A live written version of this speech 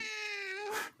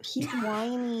He's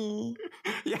whiny.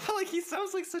 Yeah, like he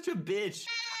sounds like such a bitch.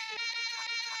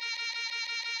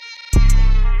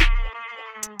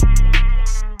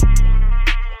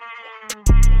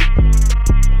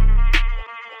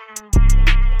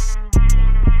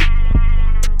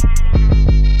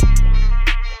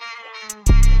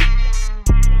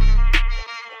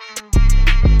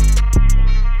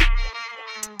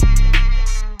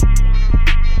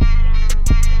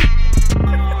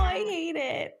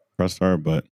 Press start,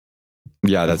 but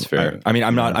yeah, that's fair. I mean,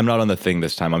 I'm not on the thing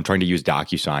this time. I'm trying to use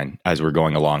DocuSign as we're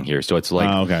going along here. So it's like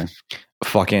okay.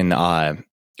 Fucking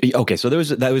okay, so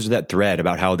that was that thread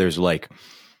about how there's like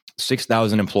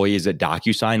 6,000 employees at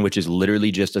DocuSign, which is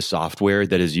literally just a software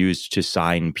that is used to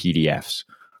sign PDFs.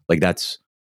 Like that's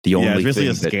the only it's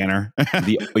basically thing a scanner.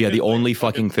 the only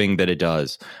fucking thing that it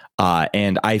does.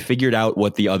 And I figured out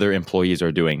what the other employees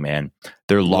are doing, man.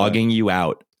 They're logging you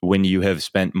out when you have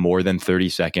spent more than 30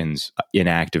 seconds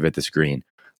inactive at the screen.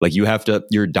 Like your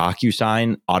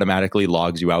DocuSign automatically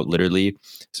logs you out literally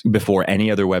before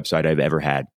any other website I've ever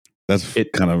had. That's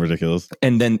kind of ridiculous.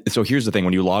 And then, so here's the thing.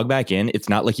 When you log back in, it's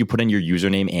not like you put in your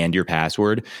username and your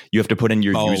password. You have to put in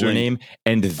your username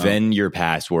and then your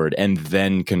password and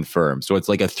then confirm. So it's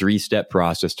like a 3-step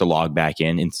process to log back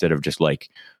in instead of just like,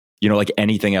 like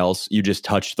anything else. You just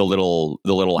touch the little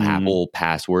Apple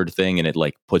password thing and it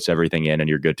like puts everything in and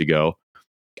you're good to go.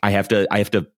 I have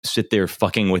to sit there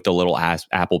fucking with the little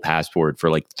Apple password for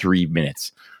like 3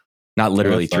 minutes. Not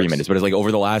literally 3 minutes, but it's like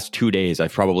over the last 2 days,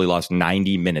 I've probably lost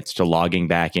 90 minutes to logging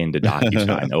back into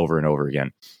DocuSign over and over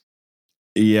again.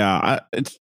 Yeah,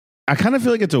 I kind of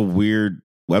feel like it's a weird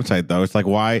website though. It's like,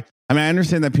 why? I mean, I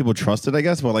understand that people trust it, I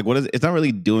guess, but like, it's not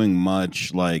really doing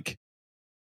much. Like,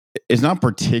 it's not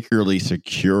particularly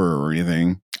secure or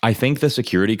anything. I think the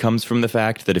security comes from the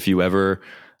fact that if you ever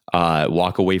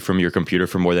walk away from your computer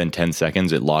for more than 10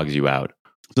 seconds, it logs you out.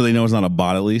 So they know it's not a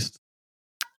bot at least?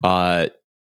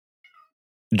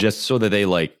 Just so that they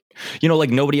like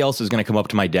nobody else is going to come up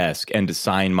to my desk and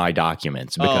sign my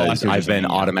documents because I've been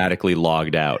automatically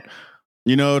logged out.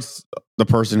 It's the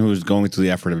person who's going through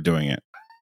the effort of doing it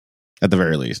at the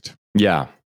very least. Yeah.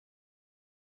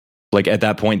 Like at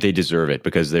that point, they deserve it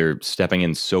because they're stepping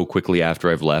in so quickly after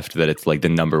I've left that it's like the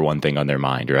number one thing on their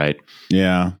mind, right?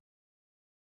 Yeah.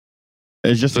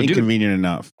 It's just inconvenient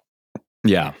enough.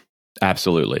 Yeah,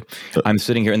 absolutely. I'm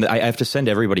sitting here and I have to send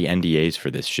everybody NDAs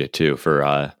for this shit too,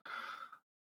 for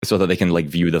so that they can like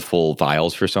view the full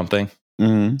files for something.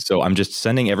 Mm-hmm. So I'm just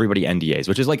sending everybody NDAs,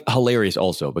 which is like hilarious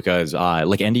also because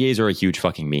like NDAs are a huge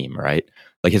fucking meme, right?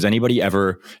 Like has anybody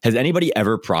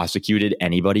ever prosecuted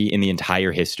anybody in the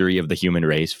entire history of the human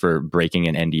race for breaking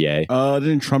an NDA?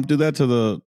 Didn't Trump do that to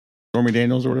the Stormy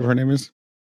Daniels or whatever her name is?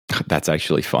 That's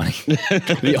actually funny.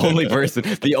 The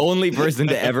only person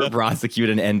to ever prosecute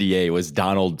an NDA was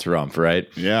Donald Trump, right?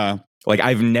 Yeah. Like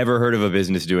I've never heard of a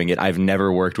business doing it. I've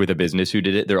never worked with a business who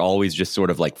did it. They're always just sort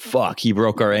of like, fuck, he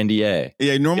broke our NDA.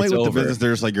 Yeah, normally it's with over. The business,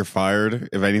 they're just like, you're fired,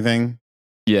 if anything.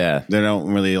 Yeah. They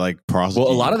don't really like prosecute.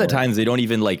 Well, a lot of the times they don't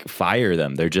even like fire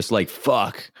them. They're just like,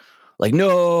 fuck. Like,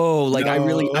 no, like no.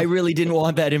 I really didn't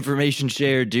want that information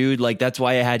shared, dude. Like, that's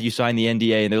why I had you sign the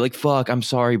NDA. And they're like, fuck, I'm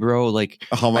sorry, bro. Like,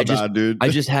 oh my God, dude. I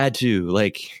just had to.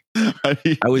 Like, I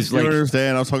was like, you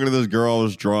understand? I was talking to this girl. I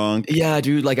was drunk. Yeah,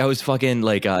 dude. Like, I was fucking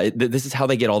like, this is how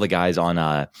they get all the guys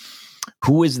on,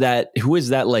 who is that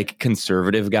like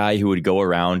conservative guy who would go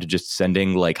around just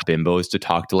sending like bimbos to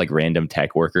talk to like random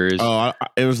tech workers? Oh,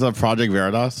 it was the Project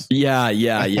Veritas. Yeah.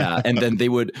 And then they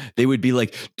would be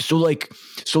like, so like,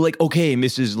 okay,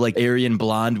 Mrs. like Aryan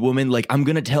blonde woman, like I'm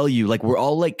gonna tell you, like we're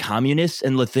all like communists,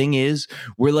 and the thing is,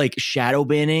 we're like shadow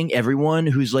banning everyone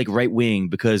who's like right wing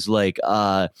because like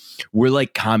we're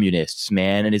like communists,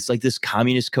 man, and it's like this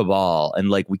communist cabal, and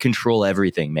like we control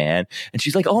everything, man. And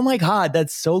she's like, oh my God,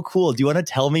 that's so cool. Do you want to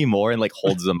tell me more? And like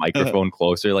holds the microphone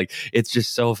closer. Like it's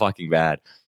just so fucking bad.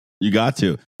 You got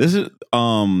to. This is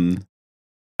actually,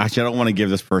 I don't want to give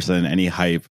this person any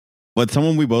hype, but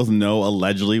someone we both know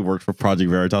allegedly worked for Project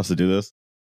Veritas to do this.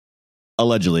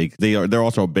 Allegedly, they're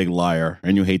also a big liar,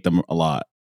 and you hate them a lot.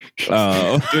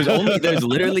 There's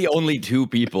literally only 2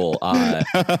 people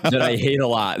that I hate a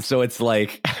lot. So it's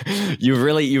like you've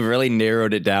really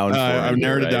narrowed it down. I've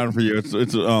narrowed it down for you.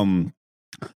 It's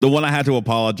the one I had to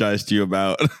apologize to you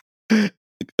about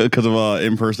because of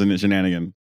in-person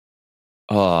shenanigan.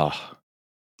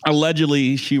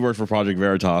 Allegedly, she worked for Project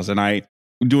Veritas, and I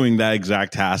doing that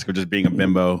exact task of just being a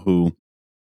bimbo who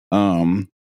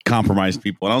compromised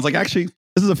people. And I was like, actually,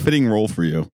 this is a fitting role for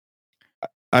you.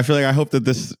 I feel like I hope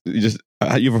that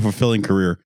you have a fulfilling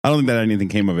career. I don't think that anything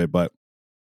came of it, but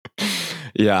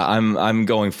Yeah, I'm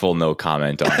going full no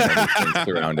comment on anything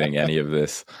surrounding any of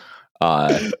this.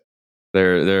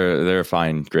 They're a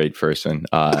fine, great person.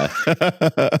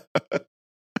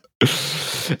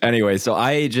 Anyway, so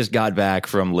I just got back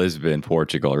from Lisbon,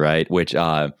 Portugal, right? Which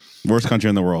worst country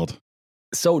in the world.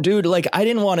 So, dude, like, I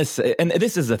didn't want to say, and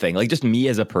this is the thing, like, just me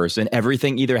as a person,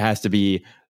 everything either has to be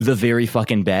the very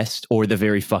fucking best or the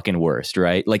very fucking worst,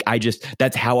 right? Like,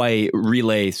 that's how I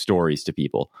relay stories to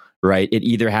people, right? It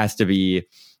either has to be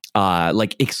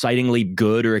like excitingly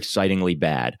good or excitingly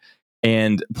bad.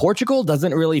 And Portugal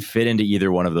doesn't really fit into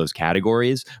either one of those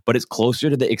categories, but it's closer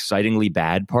to the excitingly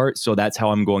bad part. So that's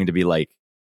how I'm going to be like,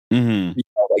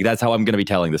 like that's how I'm going to be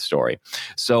telling the story.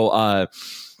 So,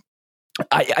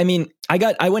 I mean,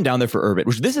 I went down there for Urbit,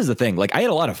 which this is the thing. Like, I had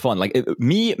a lot of fun. Like,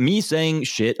 me saying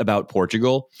shit about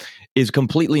Portugal is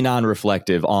completely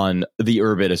non-reflective on the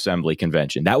Urbit Assembly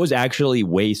convention. That was actually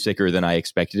way sicker than I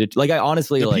expected it. Like, I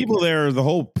honestly the like people there. The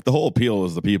whole appeal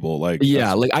is the people. Like,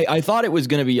 yeah, like I thought it was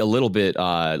going to be a little bit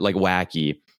like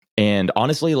wacky, and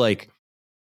honestly, like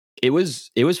it was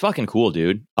fucking cool,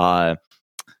 dude.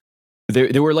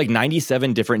 There were like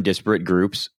 97 different disparate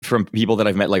groups from people that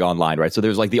I've met like online, right? So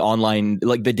there's like the online,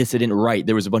 like the dissident right.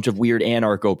 There was a bunch of weird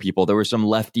anarcho people. There were some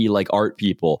lefty like art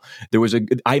people.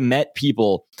 I met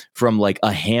people from like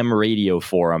a ham radio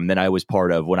forum that I was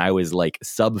part of when I was like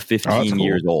sub 15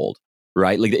 years old,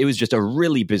 right? Like it was just a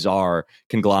really bizarre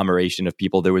conglomeration of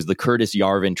people. There was the Curtis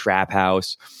Yarvin Trap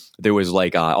House. There was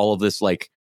like all of this like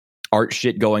art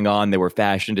shit going on. There were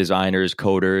fashion designers,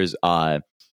 coders,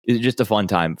 it's just a fun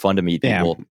time, fun to meet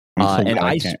people. And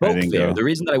I spoke there. The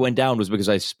reason that I went down was because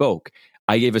I spoke.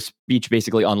 I gave a speech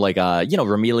basically on like,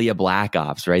 Ramelia Black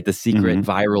Ops, right? The secret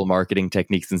viral marketing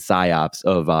techniques and psyops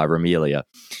of Ramelia.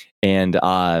 And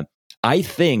I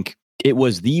think it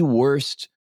was the worst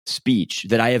speech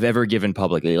that I have ever given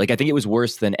publicly. Like, I think it was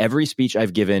worse than every speech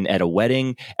I've given at a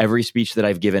wedding, every speech that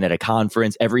I've given at a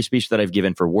conference, every speech that I've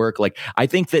given for work. Like, I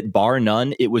think that bar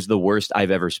none, it was the worst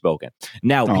I've ever spoken.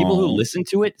 Now, people who listened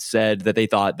to it said that they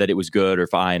thought that it was good or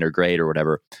fine or great or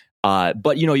whatever.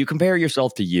 But, you compare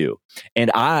yourself to you.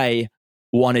 And I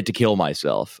wanted to kill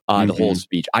myself the whole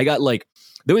speech. I got like,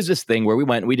 there was this thing where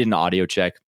we did an audio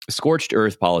check. Scorched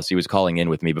Earth Policy was calling in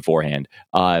with me beforehand.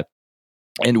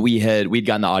 And we'd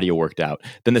gotten the audio worked out.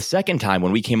 Then the second time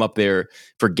when we came up there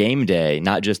for game day,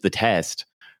 not just the test,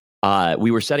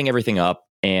 we were setting everything up.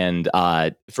 And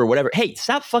for whatever, hey,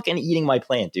 stop fucking eating my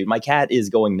plant, dude. My cat is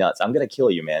going nuts. I'm going to kill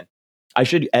you, man. I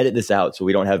should edit this out so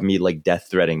we don't have me like death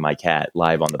threatening my cat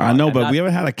live on the podcast. I know, but we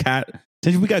haven't had a cat.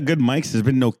 Since we got good mics, there's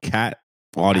been no cat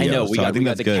audio. I know, we got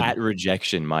the good. cat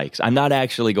rejection mics. I'm not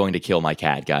actually going to kill my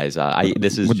cat, guys.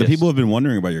 The people have been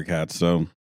wondering about your cat, so...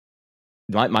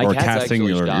 My cat's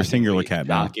actually your singular cat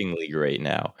now. Shockingly great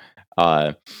now.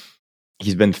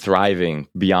 He's been thriving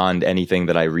beyond anything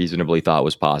that I reasonably thought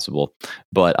was possible.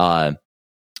 But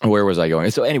where was I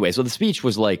going? So anyway, so the speech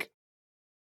was like,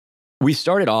 we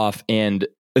started off and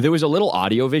there was a little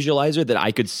audio visualizer that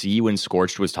I could see when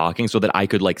Scorched was talking so that I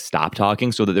could like stop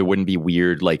talking so that there wouldn't be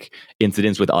weird like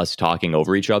incidents with us talking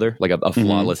over each other, like a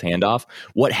flawless handoff.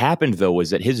 What happened though was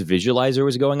that his visualizer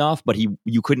was going off, but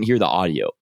you couldn't hear the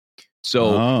audio.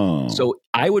 So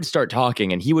I would start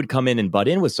talking and he would come in and butt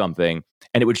in with something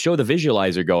and it would show the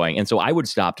visualizer going. And so I would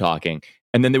stop talking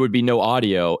and then there would be no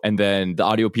audio. And then the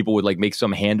audio people would like make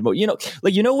some hand,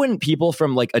 when people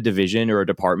from like a division or a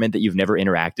department that you've never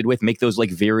interacted with make those like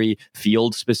very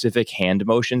field specific hand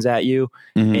motions at you.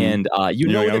 And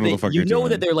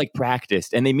that they're like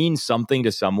practiced and they mean something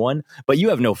to someone, but you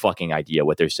have no fucking idea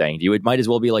what they're saying to you. It might as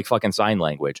well be like fucking sign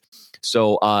language.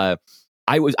 So,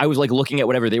 I was like looking at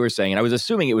whatever they were saying and I was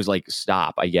assuming it was like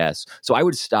stop, I guess. So I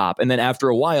would stop. And then after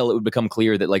a while, it would become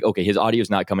clear that like, okay, his audio is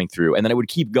not coming through. And then I would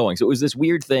keep going. So it was this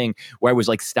weird thing where I was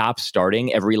like stop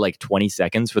starting every like 20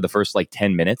 seconds for the first like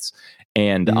 10 minutes.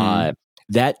 And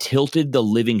that tilted the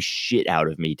living shit out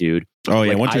of me, dude. Oh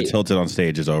yeah. Once you're tilted on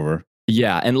stage, it's over.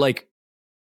 Yeah. And like,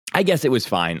 I guess it was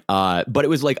fine. But it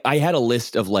was like, I had a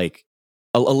list of like,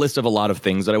 a list of a lot of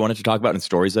things that I wanted to talk about and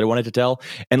stories that I wanted to tell.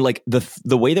 And like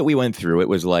the way that we went through it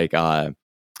was like,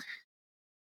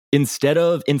 instead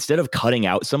of cutting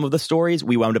out some of the stories,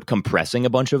 we wound up compressing a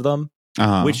bunch of them,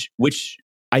 which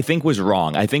I think was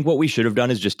wrong. I think what we should have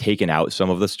done is just taken out some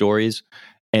of the stories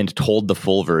and told the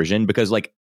full version because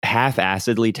like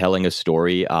half-assedly telling a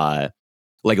story,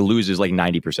 like loses like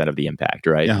 90% of the impact.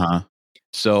 Right.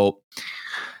 So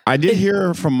I did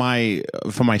hear from my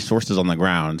sources on the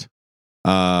ground,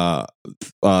 through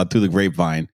the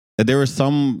grapevine that there was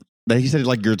some that he said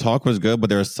like your talk was good,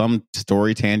 but there was some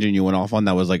story tangent you went off on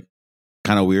that was like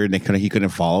kind of weird and he couldn't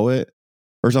follow it.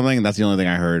 or something. That's the only thing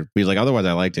I heard. He's like, otherwise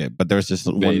I liked it, but there's just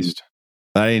one Based.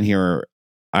 that I didn't hear.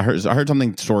 I heard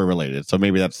something story related, so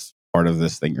maybe that's part of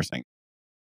this thing you're saying.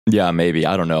 Yeah, maybe.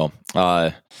 I don't know.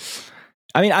 I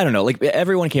mean, I don't know. Like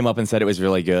everyone came up and said it was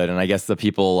really good, and I guess the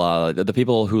people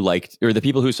who liked, or the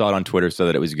people who saw it on Twitter said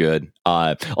that it was good.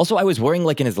 Also, I was wearing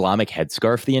like an Islamic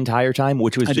headscarf the entire time,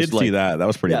 which was I just did see that. That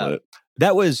was pretty lit.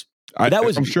 That was.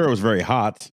 I'm sure it was very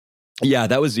hot. Yeah,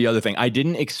 that was the other thing. I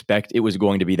didn't expect it was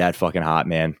going to be that fucking hot,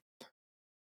 man.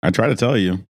 I try to tell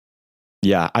you.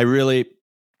 Yeah, I really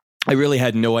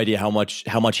had no idea how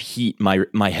much heat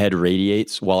my head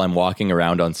radiates while I'm walking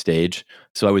around on stage.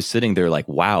 So I was sitting there like,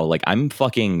 wow, like I'm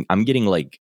getting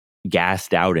like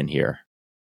gassed out in here.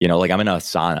 You know, like I'm in a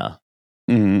sauna.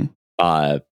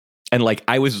 Mm-hmm. And like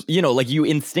I was, you know, like you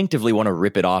instinctively want to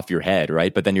rip it off your head,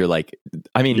 right? But then you're like,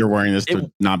 I mean, you're wearing this to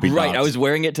not be right. doxed. I was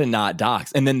wearing it to not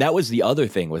dox. And then that was the other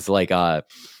thing was like,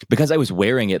 because I was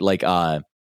wearing it, like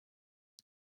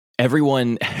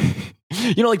everyone,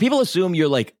 you know, like people assume you're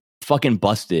like fucking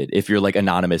busted if you're like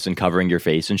anonymous and covering your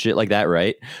face and shit like that,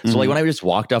 right? So like when I just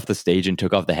walked off the stage and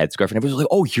took off the headscarf and everybody was like,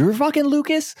 "Oh, you're fucking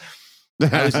Lukas?"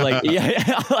 I was like,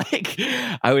 yeah, like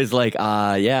I was like,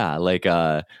 yeah, like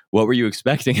what were you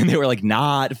expecting? And they were like,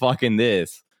 not fucking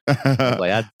this. I was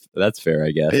like, that's fair,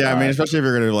 I guess. Yeah, I mean, especially if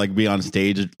you're gonna like be on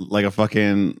stage like a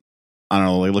fucking, I don't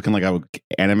know, like looking like an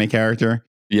anime character.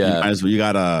 Yeah, you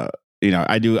gotta, you know,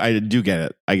 I do get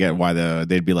it. I get why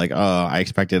they'd be like, oh, I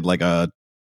expected like a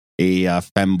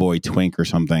femboy twink or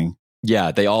something.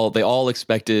 Yeah, they all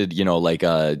expected, you know, like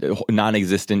a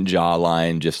non-existent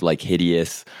jawline, just like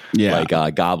hideous, like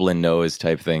a goblin nose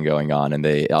type thing going on. And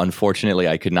they, unfortunately,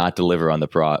 I could not deliver on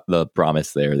the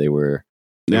promise there. They were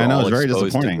no, it's very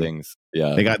disappointing. Things.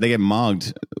 Yeah, they get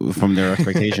mugged from their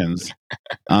expectations.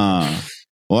 Well,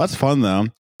 that's fun though.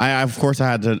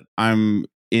 I'm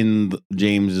in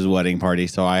James's wedding party,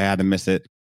 so I had to miss it.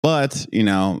 But you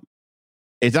know,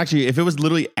 it's actually, if it was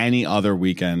literally any other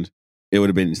weekend, it would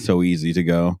have been so easy to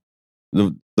go.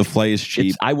 The flight is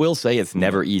cheap. I will say it's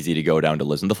never easy to go down to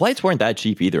Lisbon. The flights weren't that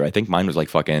cheap either. I think mine was like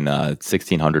fucking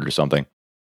 $1,600 or something.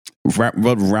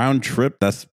 But round trip,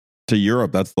 that's to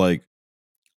Europe. That's like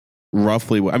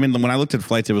roughly. I mean, when I looked at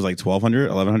flights, it was like $1,200,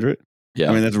 $1,100. Yeah,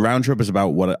 I mean, that's round trip is about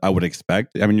what I would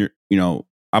expect. I mean,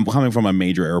 I'm coming from a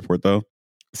major airport though.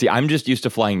 See, I'm just used to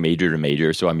flying major to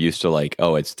major, so I'm used to like,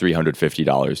 oh, it's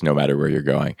 $350 no matter where you're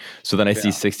going. So then I see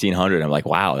 $1,600, I'm like,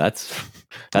 wow, that's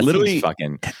literally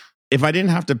fucking. If I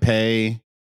didn't have to pay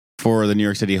for the New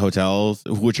York City hotels,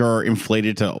 which are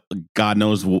inflated to God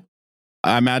knows,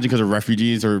 I imagine because of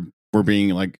refugees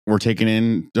we're taken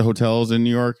in to hotels in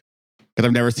New York, because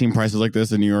I've never seen prices like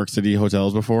this in New York City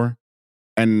hotels before,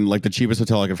 and like the cheapest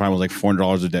hotel I could find was like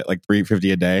 $400 a day, like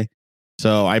 $350 a day.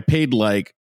 So I paid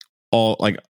like all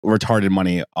like retarded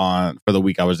money for the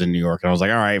week I was in New York, and I was like,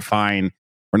 all right, fine,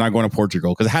 we're not going to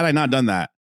Portugal, because had I not done that,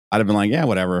 I'd have been like, yeah,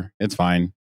 whatever, it's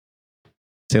fine,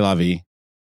 c'est la vie.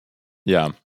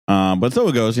 Yeah. But so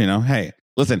it goes, you know. Hey,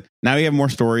 listen, now you have more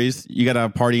stories. You got a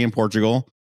party in Portugal,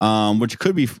 which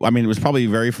could be, I mean, it was probably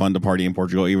very fun to party in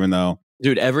Portugal, even though,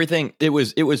 dude, everything, it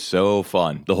was so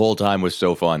fun. The whole time was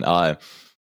so fun.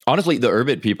 Honestly, the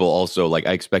Urbit people also, like,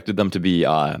 I expected them to be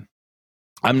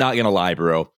I'm not gonna lie,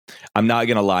 bro. I'm not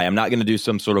gonna do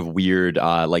some sort of weird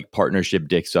like partnership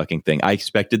dick sucking thing. I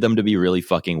expected them to be really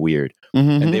fucking weird.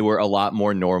 mm-hmm. And they were a lot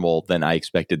more normal than I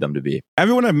expected them to be.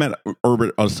 Everyone I've met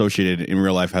Urbit associated in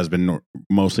real life has been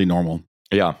mostly normal.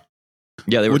 Yeah.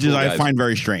 Yeah, they were, which cool is guys. I find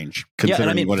very strange considering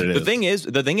I mean, what it is.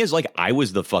 The thing is, like, I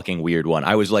was the fucking weird one.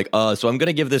 I was like, so I'm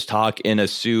gonna give this talk in a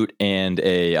suit and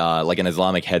a like an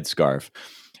Islamic headscarf,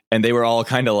 and they were all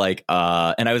kind of like,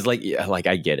 and I was like, yeah, like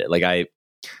I get it. Like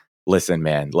listen,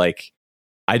 man, like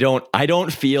I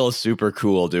don't feel super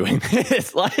cool doing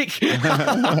this. Like,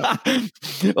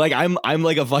 like I'm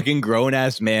like a fucking grown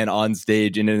ass man on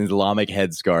stage in an Islamic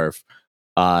headscarf.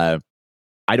 I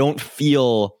don't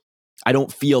feel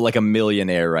like a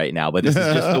millionaire right now, but this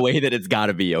is just the way that it's got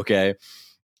to be. Okay.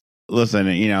 Listen,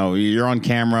 you know, you're on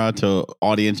camera to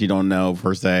audience you don't know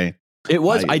per se. It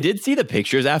was. I did see the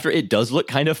pictures after. It does look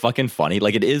kind of fucking funny.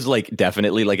 Like, it is like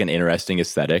definitely like an interesting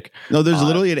aesthetic. No, there's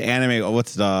literally an anime.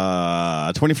 What's the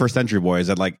 21st Century Boys?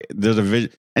 That like there's a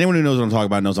vision. Anyone who knows what I'm talking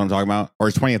about knows what I'm talking about. Or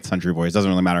it's 20th Century Boys. Doesn't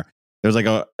really matter. There's like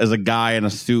a guy in a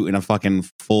suit in a fucking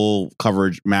full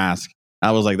coverage mask.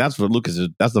 I was like, that's what Lukas is.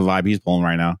 That's the vibe he's pulling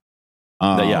right now.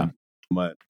 Yeah,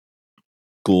 but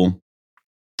cool.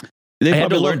 I had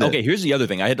to learn. Okay, here's the other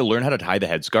thing. I had to learn how to tie the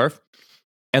headscarf,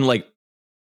 and like,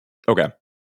 okay,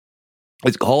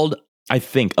 it's called, I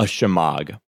think, a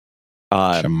shamag.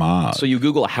 Shamag. So you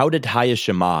Google how to tie a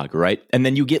shamag, right? And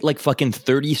then you get like fucking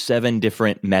 37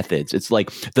 different methods. It's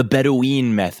like the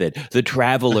Bedouin method, the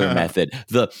traveler method.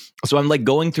 So I'm like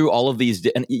going through all of these,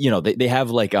 and they have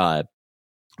like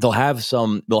they'll have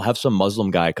some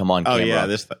Muslim guy come on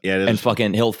camera.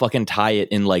 And he'll fucking tie it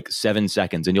in like 7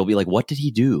 seconds, and you'll be like, what did he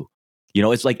do?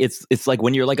 It's like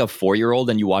when you're like a 4-year-old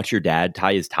and you watch your dad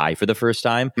tie his tie for the first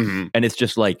time, and it's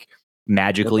just like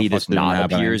magically this knot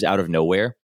appears out of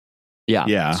nowhere.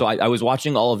 Yeah. So I was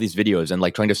watching all of these videos and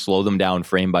like trying to slow them down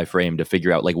frame by frame to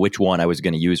figure out like which one I was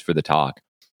going to use for the talk.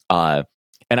 And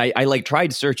I like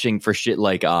tried searching for shit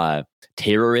like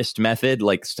terrorist method,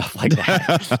 like stuff like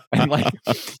that. And like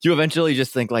you eventually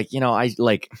just think like, I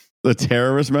like the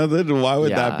terrorist method. Why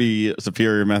would that be a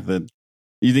superior method?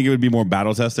 You think it would be more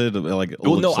battle tested? Like,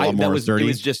 well, no, it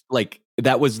was just like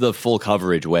that was the full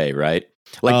coverage way, right?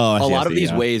 Like a lot of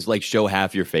these ways like show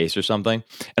half your face or something.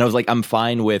 And I was like, I'm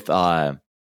fine with eyes,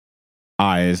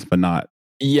 but not.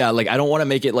 Yeah, like I don't want to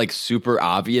make it like super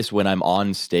obvious when I'm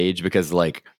on stage because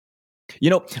like,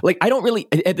 like I don't really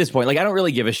at this point, like I don't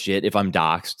really give a shit if I'm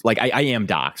doxxed. Like I am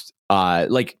doxxed.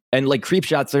 Like and like creep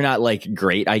shots, they're not like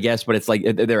great, I guess, but it's like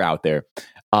they're out there.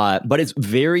 But it's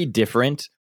very different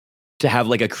to have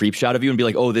like a creep shot of you and be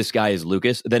like, oh, this guy is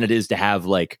Lukas, than it is to have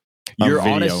like you're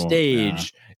on a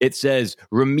stage. Yeah. It says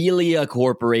Remelia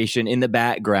Corporation in the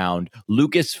background,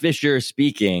 Lukas Fisher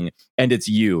speaking, and it's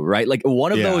you, right? Like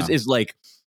one of those is like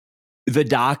the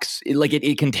docs, like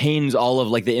it contains all of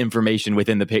like the information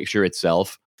within the picture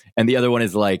itself, and the other one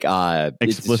is like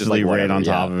explicitly like right on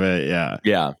top of it.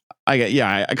 Yeah.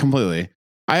 I completely.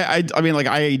 I mean, like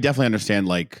I definitely understand.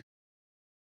 Like,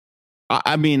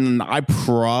 I mean, I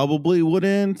probably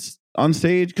wouldn't on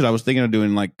stage because I was thinking of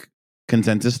doing like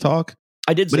consensus talk.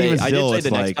 I did say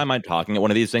the next time I'm talking at one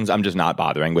of these things, I'm just not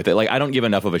bothering with it. Like I don't give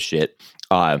enough of a shit.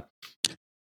 And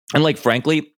like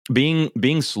frankly,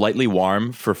 being slightly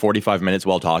warm for 45 minutes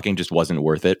while talking just wasn't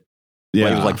worth it. Yeah,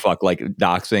 like, it was like fuck, like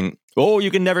doxing. Oh, you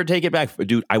can never take it back,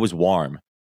 dude. I was warm.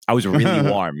 I was really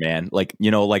warm, man. Like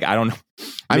like I don't know.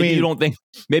 Maybe you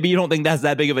don't think that's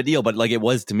that big of a deal, but like it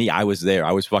was to me. I was there.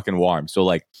 I was fucking warm. So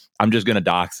like I'm just gonna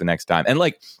dox the next time. And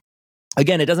like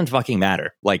again, it doesn't fucking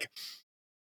matter. Like.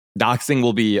 Doxing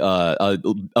will be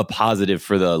a positive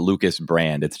for the Lukas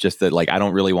brand. It's just that like I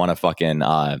don't really want to fucking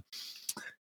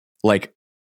like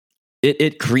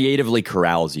it creatively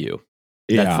corrals you.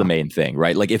 That's the main thing,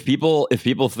 right? Like if people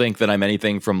think that I'm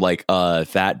anything from like a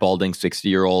fat balding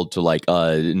 60-year-old to like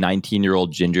a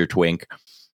 19-year-old ginger twink,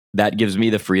 that gives me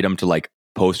the freedom to like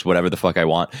post whatever the fuck I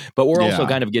want. But we're also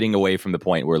kind of getting away from the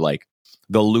point where like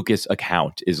the Lukas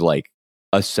account is like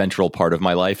a central part of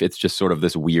my life. It's just sort of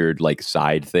this weird like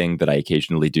side thing that I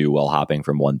occasionally do while hopping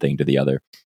from one thing to the other.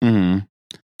 Mm-hmm.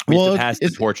 We have to pass the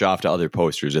torch off to other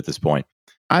posters at this point.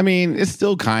 I mean, it's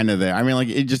still kind of there. I mean, like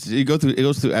it goes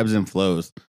through ebbs and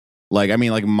flows. Like, I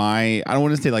mean, like I don't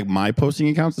want to say like my posting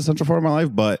account's the central part of my life,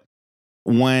 but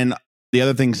when the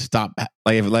other things stop,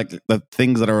 like if like the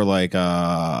things that are like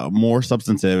more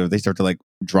substantive, if they start to like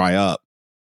dry up,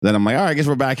 then I'm like, all right, I guess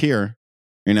we're back here,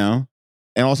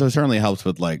 And also certainly helps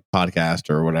with like podcast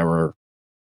or whatever,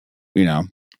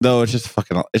 though it's just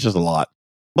a lot.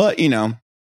 But,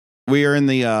 we are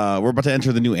we're about to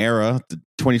enter the new era, the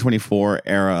 2024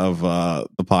 era of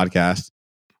the podcast.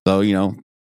 So,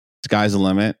 sky's the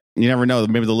limit. You never know.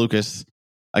 Maybe the Lukas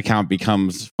account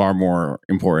becomes far more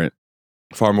important.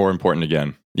 Far more important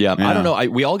again. Yeah. I don't know.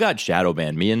 We all got shadow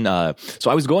banned. Me and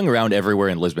so I was going around everywhere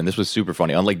in Lisbon. This was super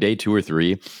funny. On like day 2 or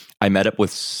 3, I met up with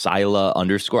Sila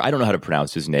 _. I don't know how to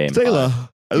pronounce his name. Sila.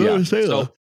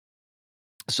 Sila.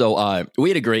 So we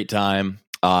had a great time.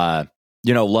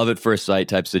 Love at first sight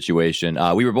type situation.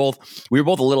 We were both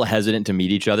a little hesitant to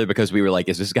meet each other because we were like,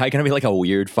 is this guy gonna be like a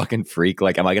weird fucking freak?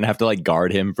 Like, am I gonna have to like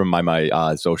guard him from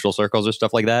my social circles or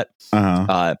stuff like that?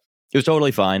 It was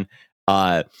totally fine.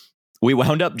 We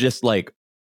wound up just like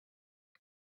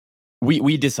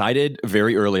we decided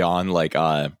very early on, like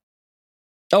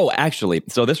actually,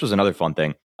 so this was another fun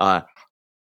thing.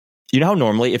 You know how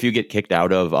normally if you get kicked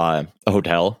out of a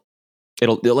hotel,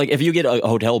 it'll like if you get a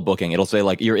hotel booking, it'll say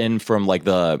like you're in from like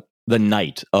the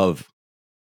night of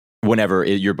whenever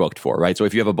you're booked for, right? So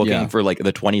if you have a booking for like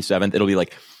the 27th, it'll be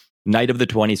like night of the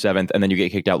 27th, and then you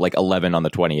get kicked out like 11 on the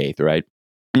 28th, right?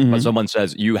 Mm-hmm. But someone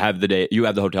says you have the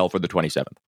hotel for the 27th.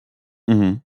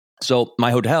 Mm-hmm. So my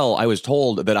hotel, I was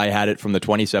told that I had it from the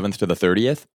 27th to the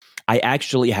 30th. I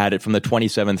actually had it from the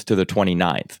 27th to the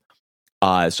 29th.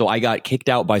 So I got kicked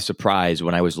out by surprise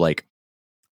when I was like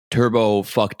turbo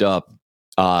fucked up.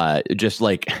 Just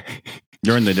like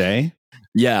during the day.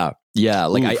 Yeah.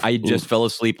 Like I just fell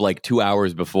asleep like 2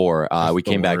 hours before we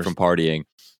came back from partying.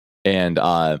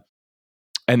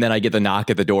 And then I get the knock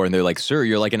at the door and they're like, sir,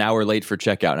 you're like an hour late for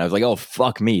checkout. And I was like, oh,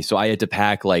 fuck me. So I had to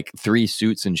pack like 3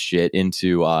 suits and shit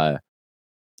into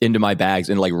my bags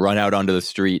and like run out onto the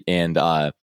street. And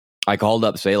I called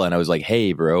up Sayla and I was like,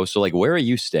 hey, bro, so like, where are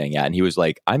you staying at? And he was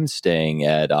like, I'm staying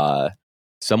at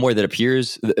somewhere that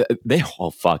appears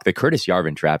the Curtis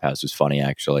Yarvin Trap House was funny,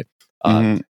 actually.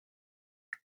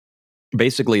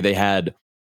 Basically, they had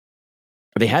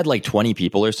like 20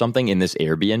 people or something in this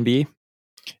Airbnb.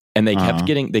 And they kept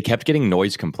getting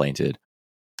noise complainted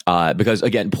because,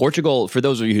 again, Portugal, for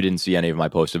those of you who didn't see any of my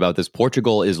posts about this,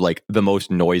 Portugal is like the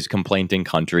most noise complaining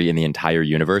country in the entire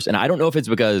universe. And I don't know if it's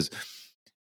because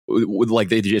like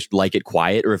they just like it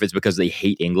quiet or if it's because they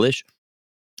hate English,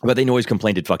 but they noise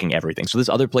complained fucking everything. So this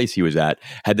other place he was at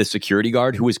had this security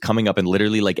guard who was coming up and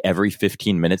literally like every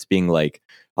 15 minutes being like,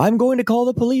 I'm going to call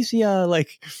the police. Yeah,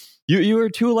 like... You are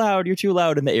too loud. You're too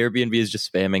loud. And the Airbnb is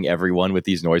just spamming everyone with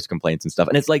these noise complaints and stuff.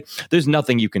 And it's like, there's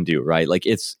nothing you can do, right? Like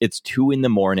it's 2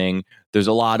 a.m. There's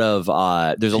a lot of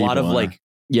like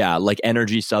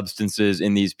energy substances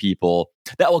in these people.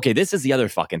 This is the other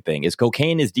fucking thing is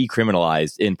cocaine is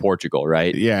decriminalized in Portugal,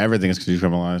 right? Yeah, everything is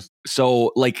decriminalized.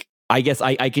 So like, I guess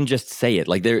I can just say it.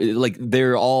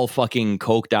 They're all fucking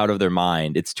coked out of their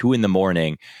mind. It's 2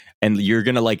 a.m. and you're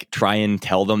going to like try and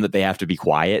tell them that they have to be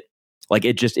quiet. Like,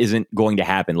 it just isn't going to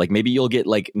happen. Like, maybe you'll get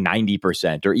like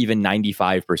 90% or even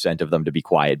 95% of them to be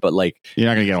quiet. But like, you're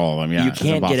not going to get all of them. Yeah, you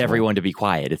can't get everyone to be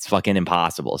quiet. It's fucking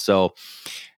impossible. So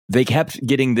they kept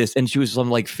getting this. And she was some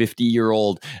like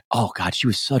 50-year-old. Oh, God, she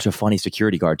was such a funny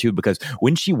security guard, too, because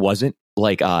when she wasn't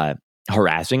like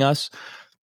harassing us,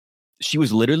 she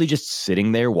was literally just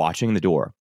sitting there watching the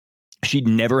door. She'd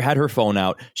never had her phone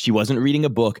out. She wasn't reading a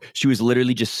book. She was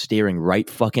literally just staring right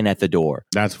fucking at the door.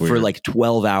 That's weird. For like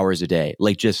 12 hours a day.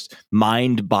 Like just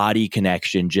mind-body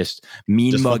connection, just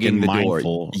mugging the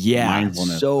door. Yeah,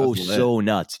 so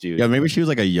nuts, dude. Yeah, maybe she was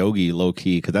like a yogi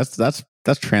low-key, because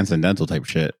that's transcendental type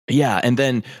shit. Yeah, and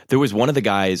then there was one of the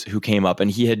guys who came up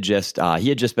and he had just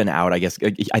been out, I guess.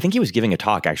 I think he was giving a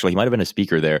talk, actually. He might have been a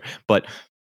speaker there. But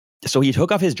so he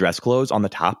took off his dress clothes on the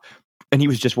top and he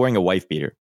was just wearing a wife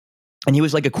beater. And he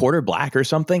was like a quarter black or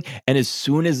something. And as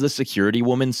soon as the security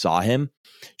woman saw him,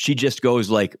 she just goes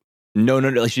like, no.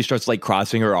 Like she starts like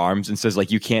crossing her arms and says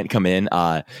like, you can't come in.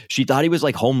 She thought he was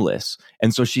like homeless.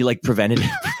 And so she like prevented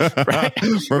him.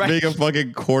 For being a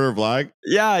fucking quarter black?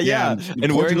 Yeah.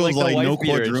 And Portugal's like no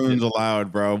quadroons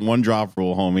allowed, bro. 1 drop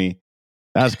rule, homie.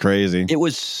 That's crazy. It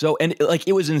was so, and like,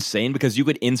 it was insane because you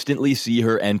could instantly see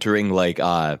her entering like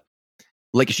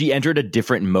she entered a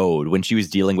different mode when she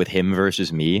was dealing with him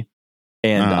versus me.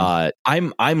 And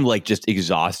I'm like just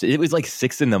exhausted. It was like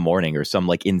 6 a.m. or some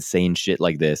like insane shit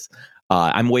like this.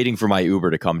 I'm waiting for my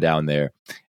Uber to come down there.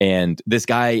 And this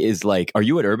guy is like, are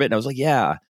you at Urbit? And I was like,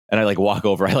 yeah. And I like walk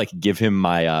over. I like give him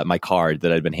my my card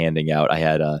that I'd been handing out. I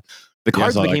had the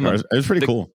cards became it was pretty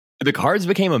cool. The cards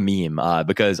became a meme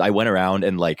because I went around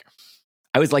and like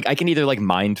I was like, I can either like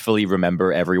mindfully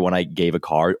remember everyone I gave a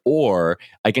card, or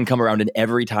I can come around and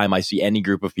every time I see any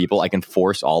group of people, I can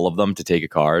force all of them to take a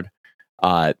card.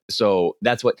 So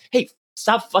that's what, hey,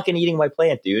 stop fucking eating my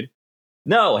plant, dude.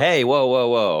 No, hey,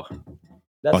 whoa.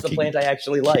 That's the plant I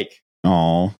actually like.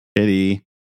 Oh, kitty.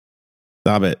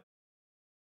 Stop it.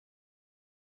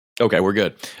 Okay, we're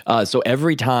good. So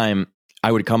every time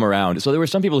I would come around, so there were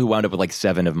some people who wound up with like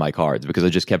 7 of my cards because I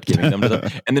just kept giving them to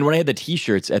them. And then when I had the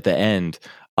t-shirts at the end,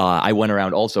 I went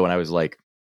around also and I was like,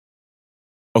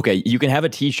 okay, you can have a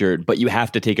t-shirt, but you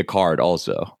have to take a card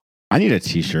also. I need a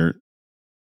t-shirt.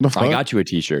 I got you a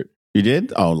t-shirt. You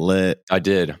did? Oh, lit. I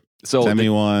did. So send me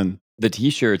one. The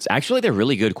t-shirts, actually, they're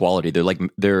really good quality.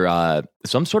 They're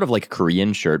some sort of like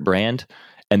Korean shirt brand,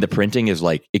 and the printing is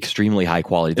like extremely high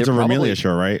quality. It's a Ramelia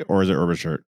shirt, right? Or is it Urban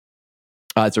shirt?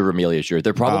 It's a Ramelia shirt.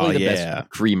 They're probably the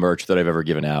best free merch that I've ever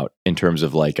given out in terms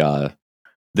of like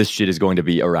this shit is going to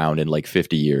be around in like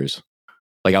 50 years.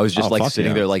 Like I was just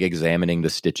sitting there like examining the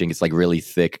stitching. It's like really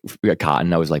thick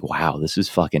cotton. I was like, wow, this is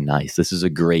fucking nice. This is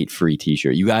a great free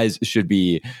t-shirt. You guys should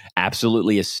be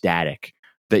absolutely ecstatic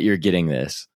that you're getting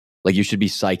this. Like you should be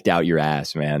psyched out your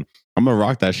ass, man. I'm gonna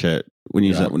rock that shit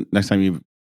next time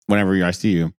whenever I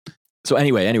see you. So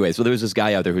anyway, so there was this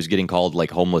guy out there who's getting called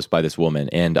like homeless by this woman.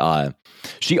 And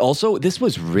she also, this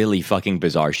was really fucking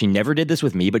bizarre. She never did this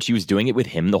with me, but she was doing it with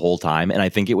him the whole time. And I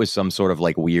think it was some sort of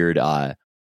like weird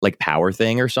like power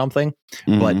thing or something.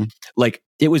 Mm-hmm. But like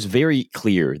it was very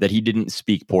clear that he didn't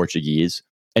speak Portuguese.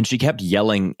 And she kept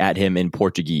yelling at him in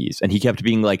Portuguese. And he kept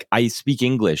being like, I speak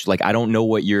English. Like, I don't know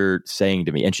what you're saying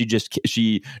to me. And she just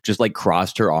like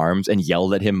crossed her arms and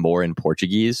yelled at him more in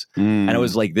Portuguese. And I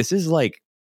was like, this is like,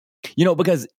 you know,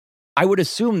 because I would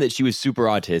assume that she was super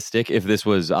autistic if this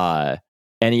was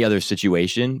any other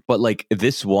situation, but like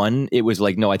this one, it was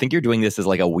like, no, I think you're doing this as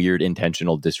like a weird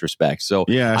intentional disrespect. So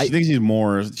yeah, she thinks he's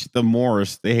Moors. The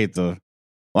Moors, they hate the.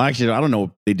 Well, actually, I don't know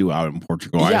what they do out in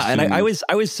Portugal. Yeah, and I was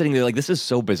sitting there like, this is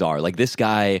so bizarre. Like this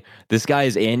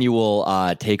guy's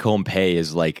annual take home pay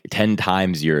is like 10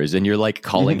 times yours, and you're like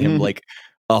calling him like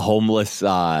a homeless,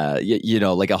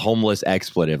 like a homeless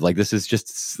expletive. Like this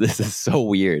is so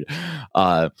weird.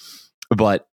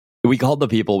 But we called the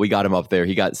people, we got him up there,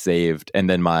 he got saved, and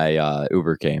then my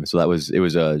Uber came. So it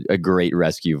was a great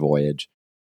rescue voyage.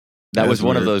 That was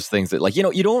one of those things that, like, you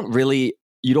don't really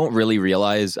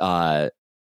realize.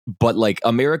 But like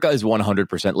America is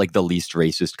 100% like the least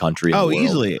racist country in the world.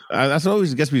 Easily. That's what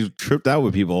always gets me tripped out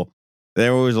with people.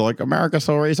 They're always like, America's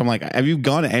so racist. I'm like, have you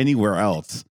gone anywhere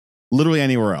else? Literally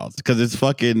anywhere else? Because it's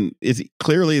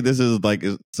clearly this is like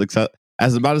success,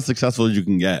 as about as successful as you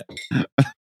can get.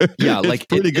 Yeah, like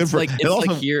pretty good it's for like it's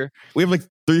also, like here. We have like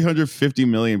 350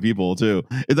 million people too.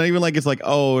 It's not even like it's like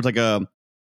a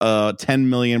 10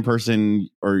 million person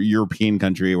or European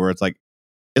country where it's like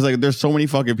there's so many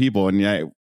fucking people, and yeah,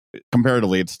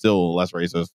 comparatively it's still less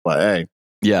racist. But hey,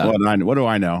 yeah, what do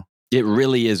I know? It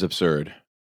really is absurd.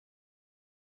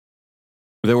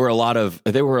 There were a lot of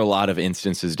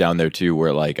instances down there too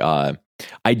where like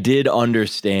I did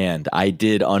understand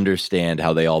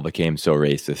how they all became so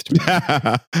racist.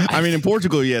 I mean, in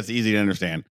Portugal, yeah, it's easy to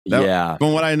understand. Yeah.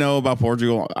 From what I know about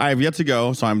Portugal, I have yet to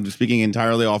go, so I'm speaking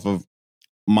entirely off of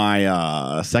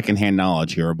my secondhand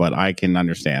knowledge here, but I can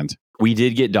understand. We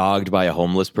did get dogged by a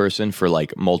homeless person for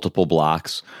like multiple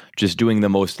blocks, just doing the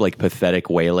most like pathetic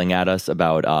wailing at us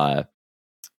about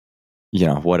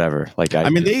whatever. Like I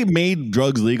mean, they made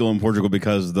drugs legal in Portugal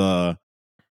because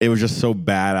it was just so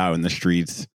bad out in the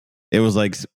streets. It was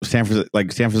like San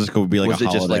Francisco would be like was a it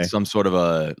holiday. Just like some sort of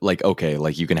a like, okay,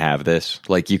 like you can have this,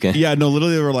 like you can. Yeah, no,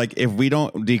 literally they were like, if we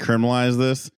don't decriminalize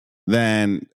this,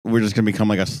 then we're just gonna become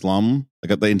like a slum.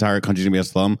 Like the entire country's gonna be a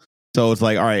slum. So it's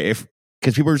like, all right,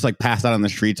 because people are just like passed out on the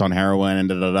streets on heroin and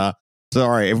da. So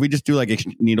all right, if we just do like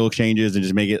needle exchanges and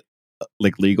just make it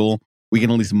like legal, we can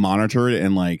at least monitor it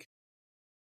and like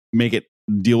make it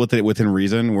deal with it within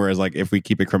reason. Whereas like if we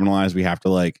keep it criminalized, we have to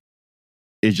like,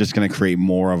 it's just going to create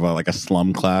more of a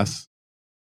a class.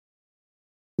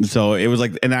 So it was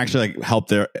like, and actually like help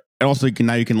there. And also you can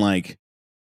like,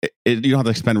 you don't have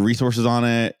to expend resources on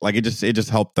it. Like it just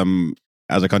helped them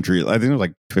as a country. I think it was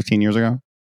like 15 years ago.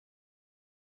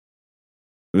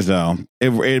 So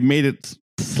it made it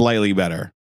slightly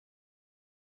better.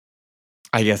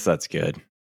 I guess that's good.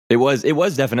 It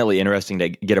was definitely interesting to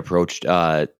get approached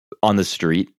on the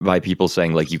street by people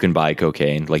saying like, you can buy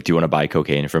cocaine. Like, do you want to buy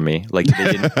cocaine from me? Like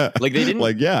they didn't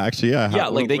like, yeah, actually, yeah. Yeah.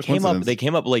 Like they came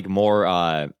up like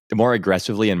more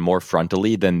aggressively and more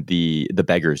frontally than the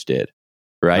beggars did.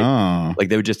 Right. Oh. Like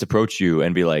they would just approach you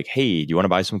and be like, hey, do you want to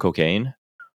buy some cocaine?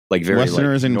 Like very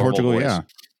Westerners like, in Portugal. voice. Yeah.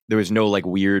 There was no like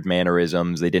weird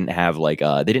mannerisms. They didn't have like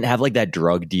that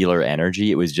drug dealer energy.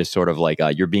 It was just sort of like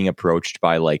you're being approached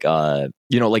by like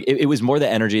like it was more the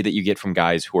energy that you get from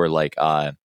guys who are like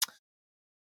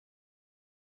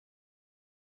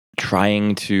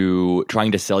trying to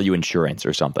sell you insurance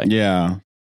or something. Yeah.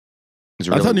 Really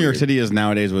that's how New weird. York City is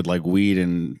nowadays with like weed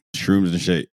and shrooms and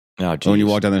shit. Oh, when you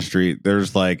walk down the street,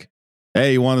 there's like,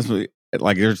 hey, you want this?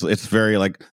 Like it's very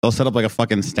like they'll set up like a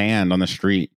fucking stand on the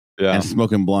street. Yeah. And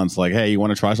smoking blunts, like, hey, you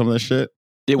want to try some of this shit?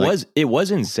 It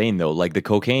was insane though. Like the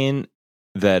cocaine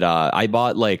that I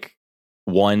bought, like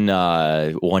one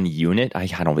unit. I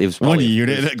don't. It was probably, 1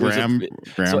 unit, a gram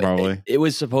probably. It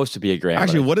was supposed to be a gram.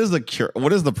 Actually, what is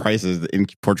the prices in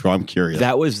Portugal? I'm curious.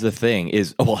 That was the thing.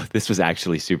 This was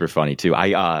actually super funny too.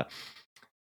 I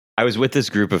was with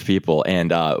this group of people,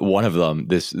 and one of them,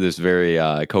 this very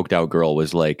coked out girl,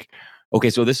 was like, okay,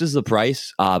 so this is the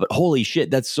price, but holy shit,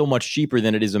 that's so much cheaper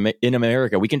than it is in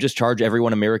America. We can just charge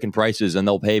everyone American prices and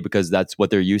they'll pay because that's what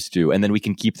they're used to. And then we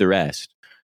can keep the rest.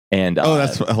 And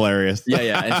that's hilarious.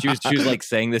 Yeah. And she was like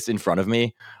saying this in front of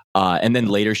me. And then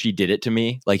later she did it to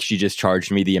me. Like she just charged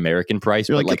me the American price.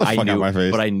 You're but like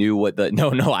I knew what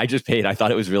no, I just paid. I thought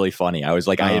it was really funny. I was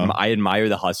like, I admire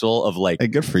the hustle of like, hey,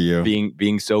 good for you.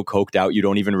 Being so coked out. You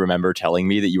don't even remember telling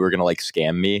me that you were going to like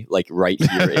scam me like right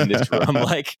here in this room.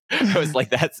 Like I was like,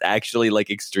 that's actually like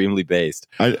extremely based.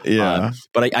 But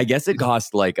I guess it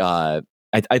cost like, I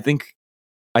think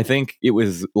it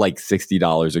was like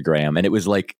 $60 a gram. And it was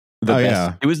like the best.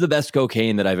 Yeah. It was the best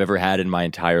cocaine that I've ever had in my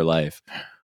entire life.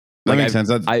 That makes sense.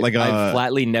 That's I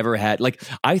flatly never had, like,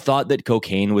 I thought that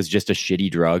cocaine was just a shitty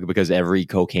drug because every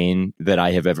time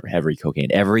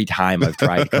I've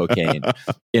tried cocaine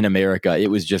in America, it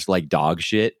was just like dog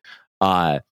shit.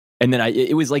 And And then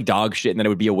it was like dog shit. And then I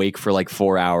would be awake for like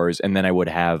 4 hours. And then I would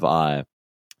have, I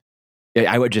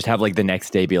would just have like the next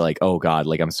day be like, oh God,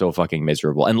 like I'm so fucking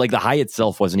miserable. And like the high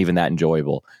itself wasn't even that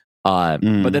enjoyable. But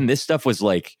then this stuff was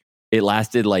like, it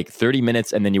lasted like 30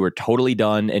 minutes and then you were totally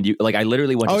done. And you like, I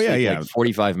literally went to sleep like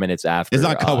 45 minutes after. It's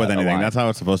not cut with anything. That's how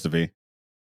it's supposed to be.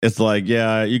 It's like,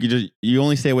 yeah, you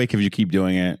only stay awake if you keep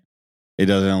doing it. It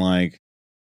doesn't like,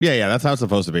 yeah, that's how it's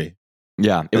supposed to be.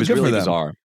 Yeah, it was really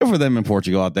bizarre. Good for them in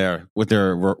Portugal out there with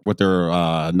their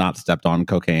not stepped on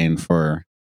cocaine for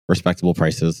respectable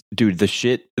prices. Dude, the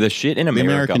shit in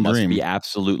America must be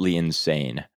absolutely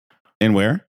insane. And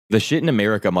where? The shit in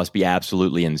America must be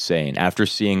absolutely insane after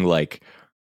seeing like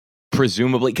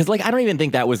presumably, because like I don't even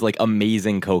think that was like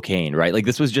amazing cocaine, right? Like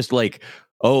this was just like,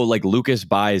 oh, like Lukas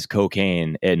buys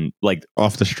cocaine and like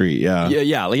off the street, yeah.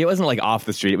 Like it wasn't like off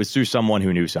the street. It was through someone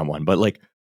who knew someone, but like,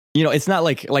 you know, it's not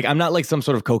like I'm not like some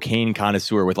sort of cocaine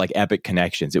connoisseur with like epic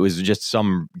connections. It was just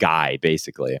some guy,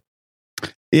 basically.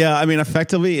 Yeah, I mean,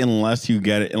 effectively, unless you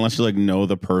like know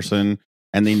the person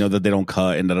and they know that they don't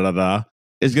cut and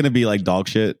it's gonna be like dog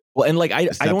shit. Well, and like I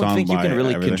don't think you can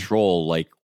really control like,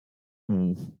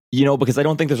 you know, because I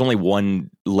don't think there's only one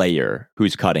layer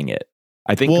who's cutting it.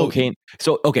 I think cocaine.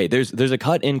 So okay, there's a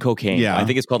cut in cocaine. Yeah. I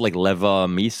think it's called like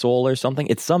levamisole or something.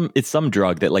 It's some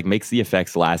drug that like makes the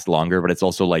effects last longer, but it's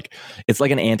also like it's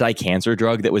like an anti-cancer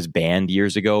drug that was banned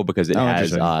years ago because it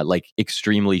has like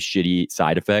extremely shitty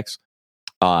side effects.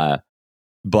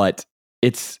 But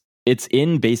it's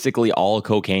in basically all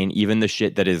cocaine, even the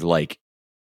shit that is like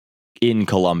in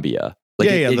Colombia. Like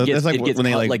it gets when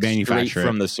they like manufacture straight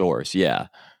from the source. Yeah.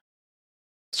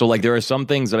 So like there are some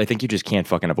things that I think you just can't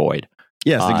fucking avoid.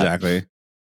 Yes, exactly.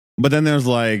 But then there's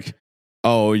like,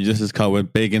 oh, this is cut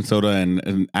with baking soda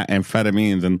and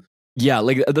amphetamines and yeah,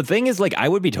 like the thing is like I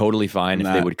would be totally fine if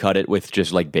they would cut it with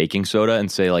just like baking soda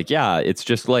and say like, yeah, it's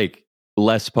just like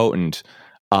less potent.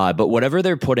 But whatever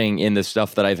they're putting in the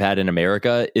stuff that I've had in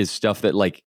America is stuff that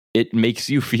like it makes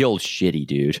you feel shitty,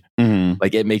 dude. Mm-hmm.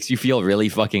 Like it makes you feel really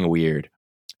fucking weird.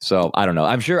 So I don't know.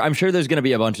 I'm sure there's going to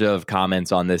be a bunch of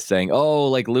comments on this saying, "Oh,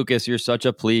 like Lukas, you're such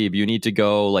a plebe. You need to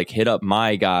go like hit up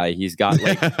my guy. He's got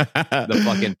like the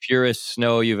fucking purest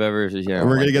snow you've ever." You know,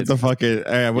 we're gonna get the fucking.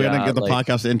 We're gonna get the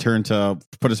podcast intern to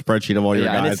put a spreadsheet of all your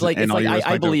guys. And it's like,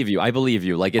 I believe you. I believe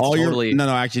you. Like it's all totally no.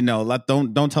 Actually, no.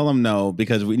 Don't tell them no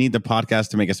because we need the podcast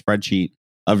to make a spreadsheet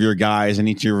of your guys in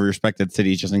each of your respected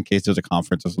cities just in case there's a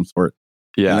conference of some sort.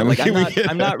 Yeah, like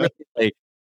I'm not really like.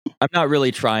 I'm not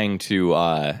really trying to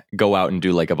go out and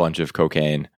do like a bunch of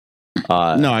cocaine.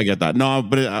 No, I get that. No,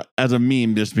 but as a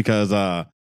meme, just because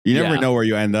you never know where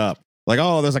you end up. Like,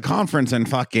 oh, there's a conference in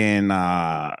fucking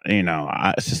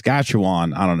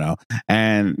Saskatchewan. I don't know.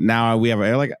 And now we have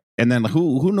like, and then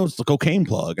who knows the cocaine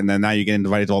plug? And then now you get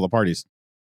invited to all the parties.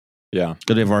 Yeah,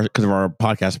 because of our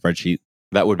podcast spreadsheet.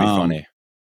 That would be funny.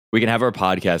 We can have our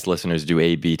podcast listeners do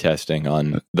A/B testing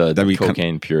on the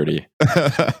cocaine purity.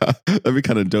 That'd be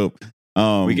kind of dope.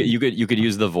 You could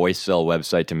use the voice cell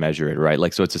website to measure it, right?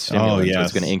 Like, so it's a stimulant. So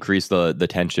it's going to increase the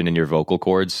tension in your vocal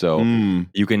cords. So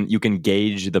you can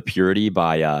gauge the purity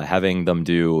by having them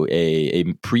do a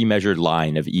pre-measured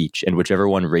line of each, and whichever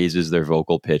one raises their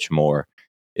vocal pitch more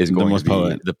is going to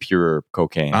be the pure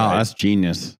cocaine. Oh, right? That's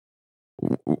genius.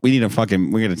 We're gonna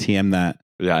TM that.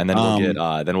 Yeah, and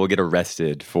then we'll get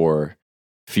arrested for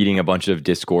feeding a bunch of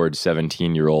Discord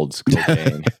 17-year-olds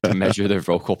cocaine to measure their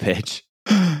vocal pitch.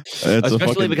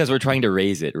 Especially because we're trying to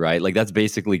raise it, right? Like that's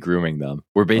basically grooming them.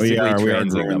 We're basically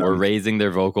transing them. We're raising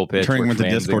their vocal pitch. Turning with the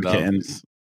Discord kittens.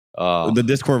 The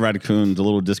Discord raccoons, the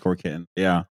little Discord kitten.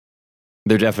 Yeah,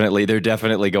 they're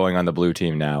definitely going on the blue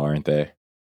team now, aren't they?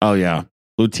 Oh yeah,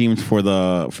 blue teams for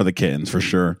the kittens for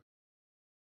sure.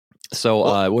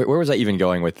 So where was I even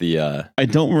going with the I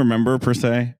don't remember per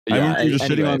se. Yeah, I remember you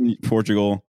just shitting on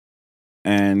Portugal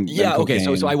and okay.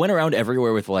 So I went around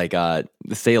everywhere with like the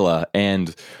Sela,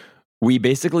 and we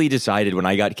basically decided when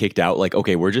I got kicked out, like,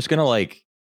 okay, we're just gonna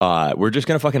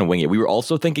fucking wing it. We were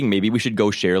also thinking maybe we should go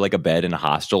share like a bed in a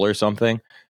hostel or something.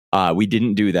 We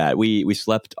didn't do that. We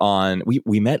slept on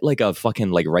we met like a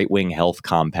fucking like right-wing health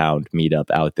compound meetup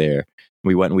out there.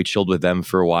 We went and we chilled with them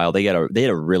for a while. They had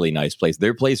a really nice place.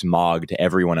 Their place mogged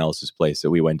everyone else's place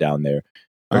that we went down there,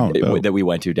 that we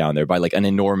went to down there by like an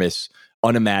enormous,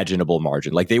 unimaginable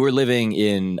margin. Like they were living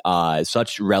in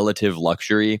such relative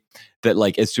luxury that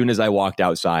like as soon as I walked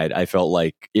outside, I felt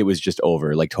like it was just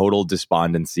over. Like total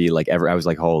despondency. Like I was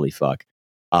like, holy fuck.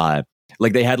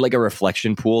 Like they had like a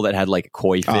reflection pool that had like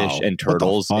koi fish and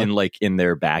turtles in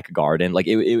their back garden. Like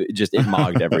it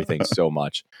mogged everything so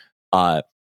much.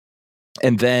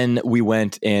 And then we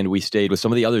went and we stayed with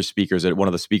some of the other speakers at one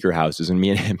of the speaker houses, and me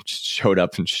and him just showed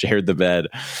up and shared the bed.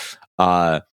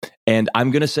 And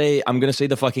I'm gonna say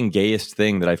the fucking gayest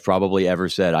thing that I've probably ever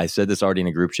said. I said this already in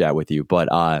a group chat with you,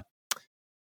 but I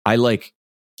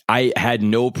had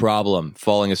no problem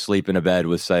falling asleep in a bed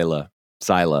with Sayla.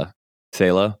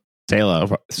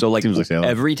 So like,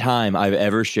 every time I've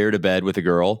ever shared a bed with a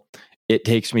girl, it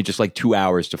takes me just like 2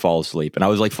 hours to fall asleep. And I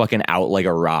was like fucking out like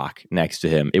a rock next to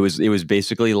him. It was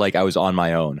basically like I was on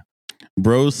my own.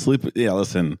 Bros sleep. Yeah,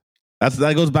 listen,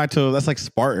 that goes back to, that's like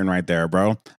Spartan right there,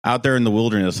 bro. Out there in the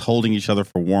wilderness, holding each other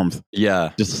for warmth.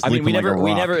 Yeah, just I mean, we never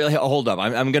hold up.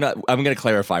 I'm gonna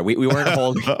clarify. We weren't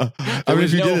holding. I mean,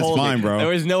 if you did, it's fine, bro. There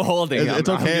was no holding. It's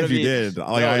okay if you did.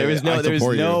 Like, there was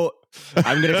no.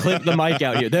 I'm gonna clip the mic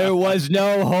out here. There was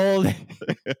no holding.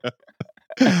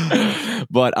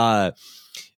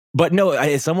 But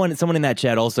no, someone in that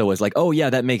chat also was like, "Oh yeah,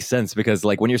 that makes sense because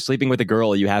like when you're sleeping with a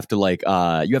girl, you have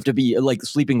to be like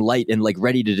sleeping light and like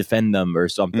ready to defend them or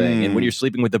something. And when you're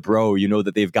sleeping with a bro, you know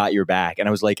that they've got your back." And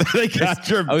I was like, "They got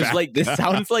your back." I was like, "This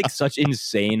sounds like such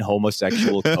insane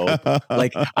homosexual cope."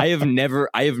 Like I have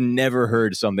never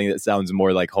heard something that sounds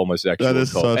more like homosexual. That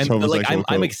is cope. such And homosexual like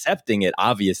I'm accepting it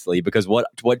obviously because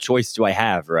what choice do I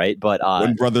have, right? But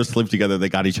when brothers sleep together, they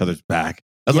got each other's back.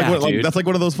 That's that's like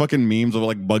one of those fucking memes of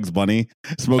like Bugs Bunny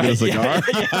smoking a cigar.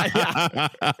 Yeah.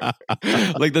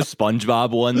 Like the SpongeBob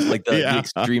ones, like the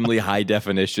extremely high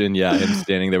definition. Yeah, him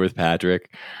standing there with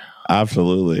Patrick.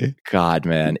 Absolutely. God,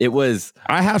 man. It was...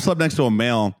 I have slept next to a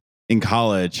male in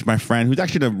college, my friend, who's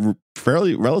actually a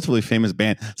relatively famous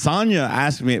band. Sanja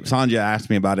asked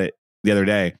me about it the other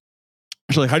day.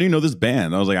 She's like, "How do you know this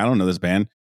band?" I was like, "I don't know this band."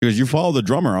 She goes, "You follow the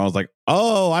drummer." I was like,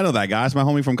 "Oh, I know that guy. It's my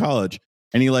homie from college."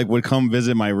 And he like would come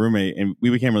visit my roommate, and we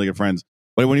became really good friends.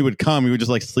 But when he would come, he would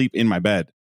just like sleep in my bed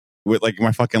with like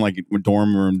my fucking like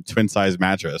dorm room twin size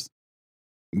mattress.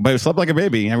 But it slept like a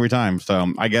baby every time,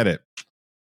 so I get it.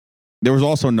 There was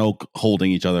also no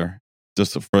holding each other,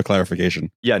 just for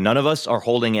clarification. Yeah, none of us are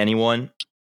holding anyone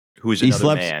who's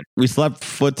another man. We slept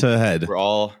foot to head. We're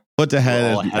all foot to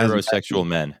head. We're all heterosexual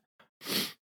men.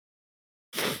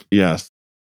 Yes,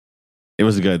 it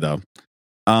was good though.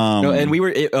 No, and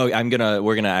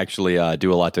we're gonna actually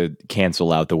do a lot to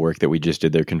cancel out the work that we just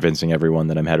did there, convincing everyone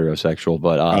that I'm heterosexual.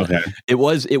 But okay. It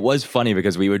was funny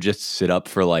because we would just sit up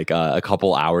for like a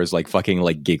couple hours, like fucking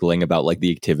like giggling about like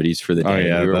the activities for the day. Oh,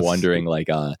 yeah, we were wondering like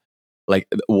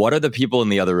what are the people in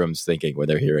the other rooms thinking when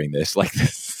they're hearing this? Like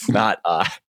this is not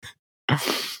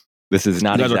this is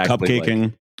not you guys exactly are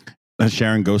cupcaking,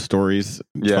 sharing ghost stories,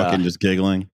 fucking just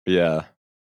giggling. Yeah.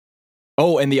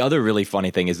 Oh, and the other really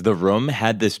funny thing is the room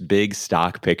had this big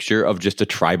stock picture of just a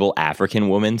tribal African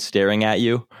woman staring at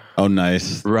you. Oh,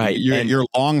 nice. Right. Your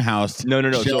longhouse. No.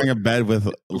 Sharing a bed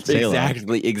with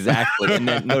Exactly. And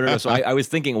then, no. So I was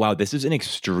thinking, wow, this is an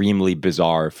extremely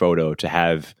bizarre photo to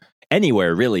have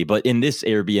anywhere, really. But in this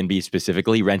Airbnb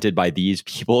specifically, rented by these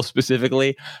people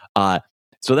specifically. So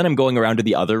then I'm going around to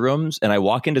the other rooms and I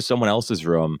walk into someone else's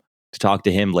room to talk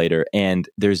to him later, and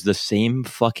there's the same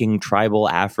fucking tribal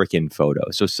African photo.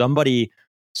 So somebody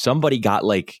got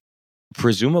like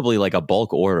presumably like a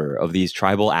bulk order of these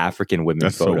tribal African women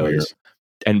photos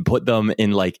and put them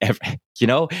in like and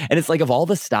it's like of all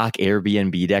the stock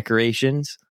Airbnb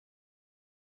decorations.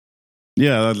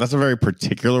 Yeah, that's a very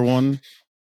particular one,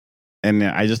 and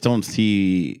I just don't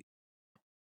see.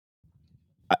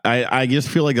 I just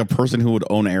feel like a person who would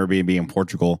own Airbnb in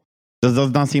Portugal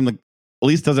does not seem like. At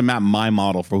least doesn't map my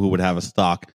model for who would have a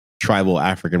stock tribal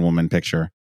African woman picture.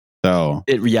 So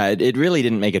it really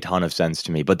didn't make a ton of sense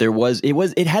to me. But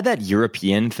it had that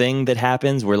European thing that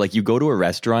happens where like you go to a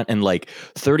restaurant and like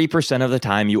 30% of the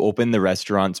time you open the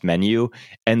restaurant's menu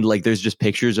and like there's just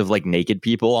pictures of like naked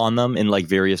people on them in like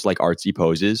various like artsy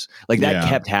poses. Like that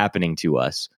kept happening to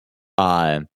us.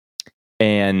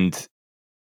 And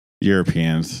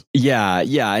Europeans. Yeah.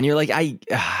 And you're like,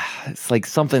 it's like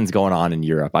something's going on in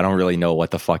Europe. I don't really know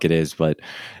what the fuck it is, but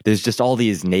there's just all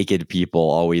these naked people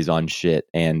always on shit.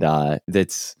 And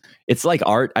it's like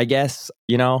art, I guess,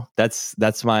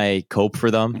 that's my cope for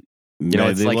them.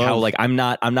 It's like how like I'm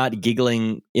not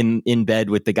giggling in bed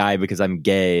with the guy because I'm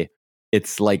gay.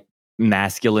 It's like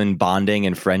masculine bonding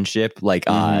and friendship. Like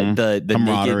the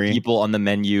naked people on the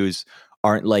menus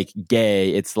aren't like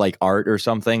gay, it's like art or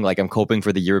something. Like I'm coping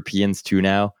for the Europeans too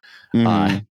now.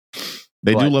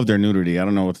 They do love their nudity. I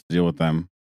don't know what to deal with them.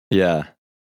 Yeah.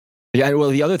 Well,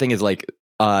 the other thing is like,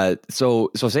 so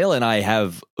Sayla and I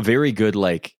have very good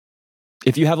like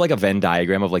if you have like a Venn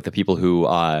diagram of like the people who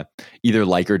either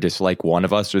like or dislike one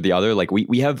of us or the other, like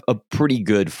we have a pretty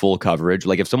good full coverage.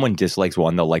 Like if someone dislikes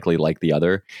one, they'll likely like the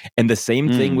other. And the same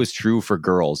thing was true for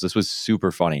girls. This was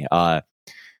super funny.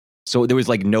 So there was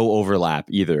like no overlap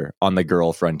either on the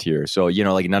girl frontier. So, you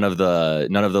know, like none of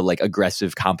the like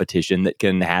aggressive competition that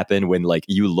can happen when like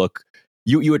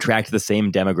you attract the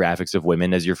same demographics of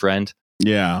women as your friend.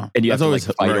 Yeah. And you that's have to always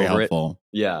like fight very over helpful.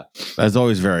 it. Yeah. That's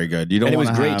always very good. You don't And it was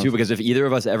great have... too, because if either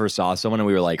of us ever saw someone and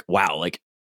we were like, wow, like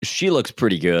she looks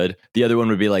pretty good, the other one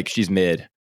would be like, she's mid. It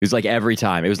was like every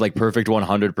time. It was like perfect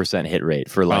 100% hit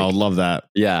rate for like. I love that.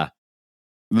 Yeah.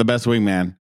 The best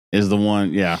wingman is the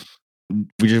one. Yeah.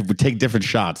 We take different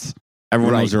shots.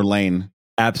 Everyone knows their lane.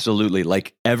 Absolutely.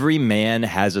 Like every man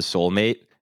has a soulmate.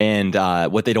 And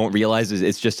what they don't realize is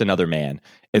it's just another man.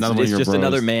 It's just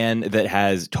another man that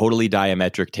has totally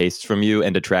diametric tastes from you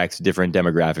and attracts different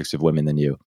demographics of women than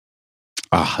you.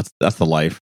 Ah, that's the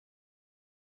life.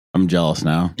 I'm jealous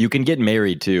now. You can get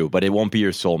married too, but it won't be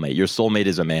your soulmate. Your soulmate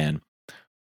is a man.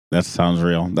 That sounds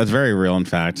real. That's very real, in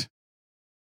fact.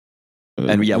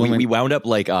 And yeah, we wound up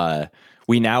like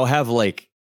we now have like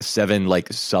 7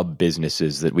 like sub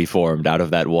businesses that we formed out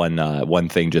of that one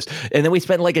thing. Just and then we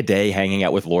spent like a day hanging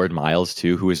out with Lord Miles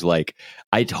too, who is like,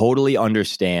 I totally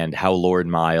understand how Lord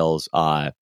Miles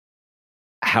how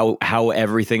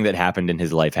everything that happened in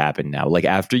his life happened now. Like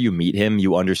after you meet him,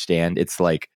 you understand it's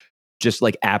like just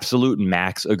like absolute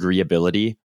max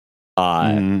agreeability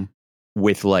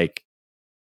with like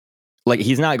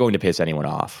he's not going to piss anyone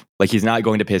off. Like he's not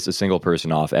going to piss a single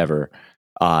person off ever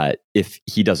if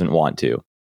he doesn't want to.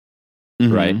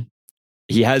 Right.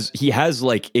 He has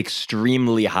like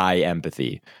extremely high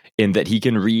empathy in that he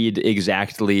can read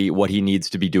exactly what he needs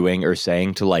to be doing or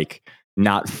saying to like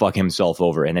not fuck himself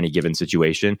over in any given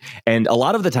situation. And a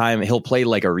lot of the time he'll play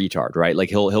like a retard, right? Like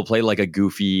he'll play like a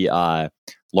goofy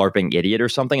LARPing idiot or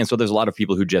something. And so there's a lot of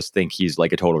people who just think he's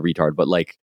like a total retard, but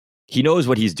like he knows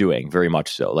what he's doing very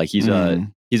much so. Like he's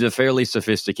a fairly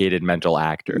sophisticated mental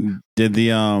actor. Did the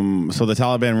so the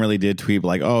Taliban really did tweet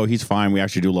like, "Oh, he's fine. We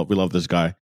actually we love this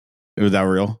guy." Was that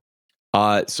real?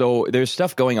 So there's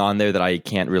stuff going on there that I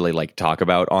can't really like talk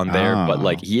about on there, but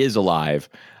like he is alive,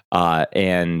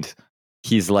 and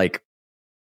he's like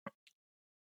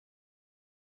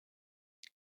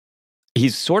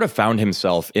he's sort of found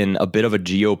himself in a bit of a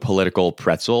geopolitical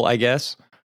pretzel, I guess,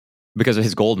 because of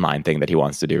his gold mine thing that he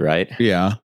wants to do, right?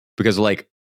 Yeah, because like.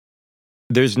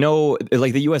 There's no,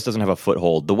 like the US doesn't have a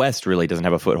foothold. The West really doesn't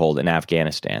have a foothold in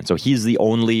Afghanistan. So he's the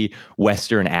only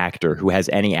Western actor who has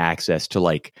any access to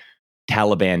like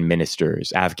Taliban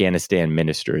ministers, Afghanistan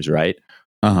ministers, right?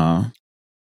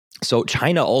 So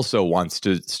China also wants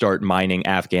to start mining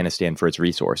Afghanistan for its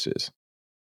resources.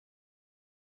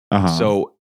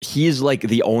 So he's like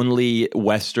the only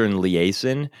Western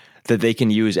liaison that they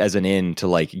can use as an in to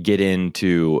like get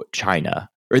into China.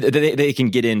 Or they can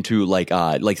get into like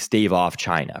stave off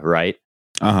China, right?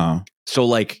 So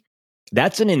like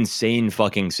that's an insane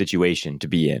fucking situation to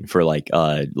be in for like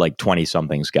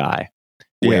 20-somethings guy.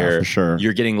 Where for sure.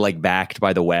 You're getting like backed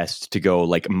by the West to go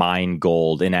like mine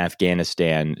gold in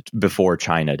Afghanistan before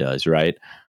China does, right?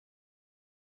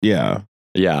 Yeah.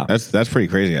 Yeah. That's pretty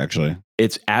crazy, actually.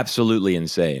 It's absolutely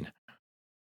insane.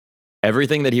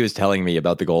 Everything that he was telling me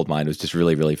about the gold mine was just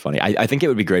really, really funny. I think it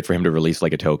would be great for him to release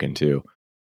like a token too.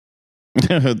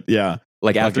 Yeah.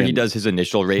 Like after he does his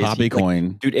initial raise, Poppy coin.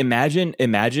 Like, dude,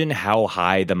 imagine how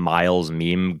high the Miles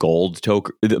meme gold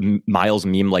token, the Miles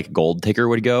meme like gold ticker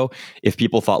would go if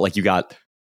people thought like you got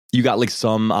like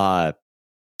some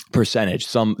percentage,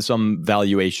 some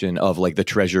valuation of like the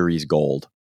treasury's gold.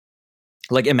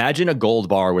 Like imagine a gold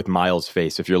bar with Miles'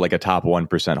 face if you're like a top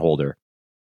 1% holder.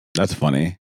 That's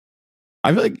funny.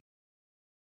 I feel like,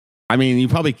 I mean, you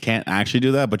probably can't actually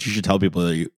do that, but you should tell people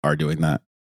that you are doing that.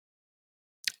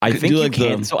 I think you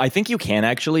can. So I think you can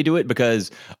actually do it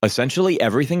because essentially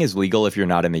everything is legal if you're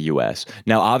not in the U.S.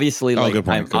 Now, obviously,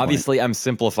 I'm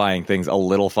simplifying things a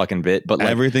little fucking bit, but like,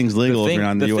 everything's legal if you're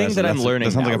not in the U.S. The thing that I'm learning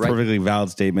that sounds now, like a perfectly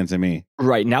valid statement to me.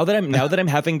 Right now that I'm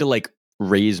having to like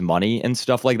raise money and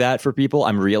stuff like that for people,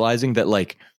 I'm realizing that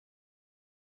like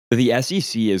the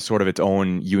SEC is sort of its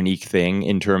own unique thing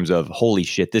in terms of holy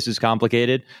shit, this is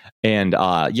complicated, and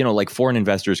like foreign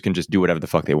investors can just do whatever the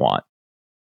fuck they want.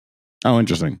 Oh,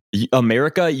 interesting.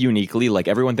 America uniquely, like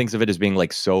everyone thinks of it as being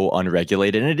like so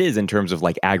unregulated, and it is in terms of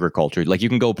like agriculture. Like you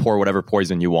can go pour whatever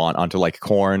poison you want onto like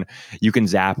corn. You can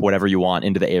zap whatever you want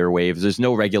into the airwaves. There's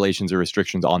no regulations or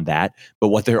restrictions on that. But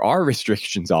what there are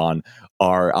restrictions on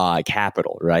are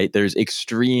capital, right? There's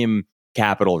extreme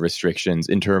capital restrictions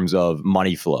in terms of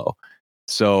money flow.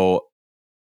 So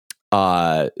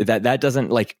that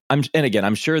doesn't like and again,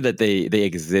 I'm sure that they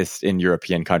exist in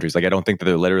European countries. Like I don't think that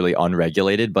they're literally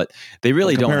unregulated, but they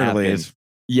really don't happen.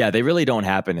 Yeah, they really don't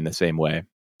happen in the same way.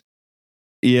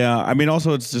 Yeah, I mean,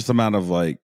 also it's just amount of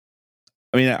like,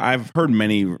 I mean, I've heard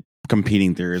many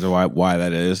competing theories of why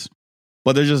that is,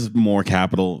 but there's just more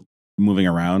capital moving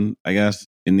around, I guess,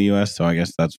 in the U.S. So I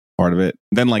guess that's part of it.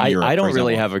 Then like Europe, I don't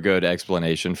really have a good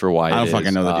explanation for why. I don't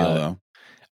fucking know the deal though.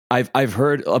 I've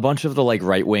heard a bunch of the like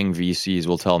right wing VCs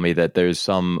will tell me that there's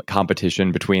some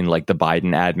competition between like the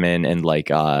Biden admin and like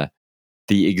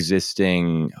the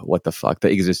existing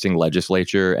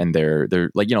legislature, and they're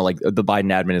like, you know, like the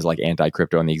Biden admin is like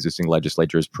anti-crypto and the existing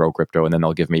legislature is pro-crypto, and then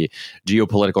they'll give me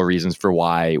geopolitical reasons for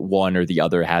why one or the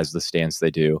other has the stance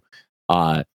they do.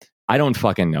 I don't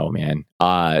fucking know, man.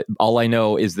 All I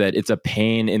know is that it's a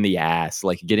pain in the ass,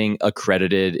 like getting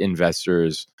accredited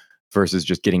investors versus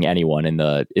just getting anyone in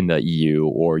the EU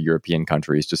or European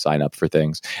countries to sign up for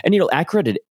things. And, you know,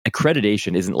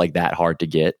 accreditation isn't like that hard to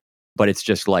get, but it's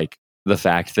just like the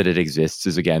fact that it exists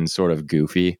is, again, sort of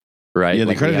goofy, right? Yeah,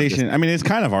 the like accreditation, I mean, it's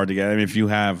kind of hard to get. I mean, if you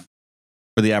have,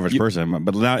 for the average person,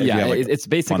 but now, yeah, like it's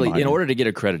basically, in order to get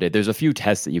accredited, there's a few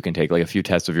tests that you can take, like a few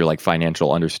tests of your like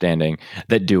financial understanding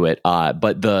that do it.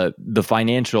 But the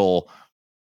financial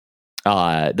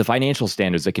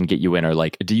standards that can get you in are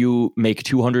like, do you make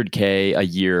 $200K a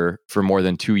year for more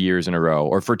than 2 years in a row,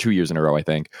 or for 2 years in a row, I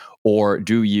think, or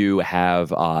do you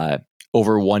have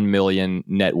over 1 million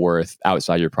net worth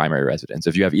outside your primary residence?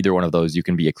 If you have either one of those, you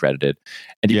can be accredited,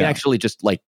 and you can actually just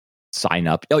like sign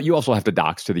up. Oh, you also have to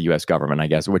dox to the U.S. government, I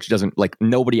guess, which doesn't, like,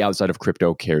 nobody outside of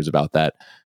crypto cares about that.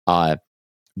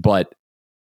 But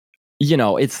you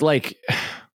know, it's like,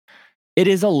 it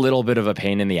is a little bit of a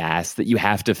pain in the ass that you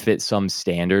have to fit some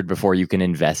standard before you can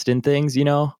invest in things, you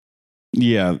know?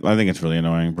 Yeah, I think it's really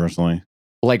annoying, personally.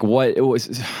 Like, what it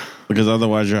was, because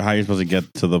otherwise, how are you supposed to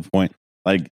get to the point?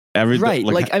 Like, right?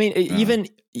 Like, I mean, even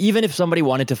if somebody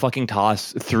wanted to fucking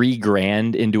toss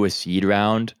 $3,000 into a seed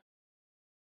round,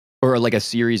 or like a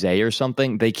Series A or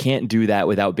something, they can't do that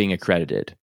without being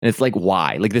accredited. And it's like,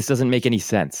 why? Like, this doesn't make any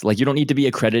sense. Like, you don't need to be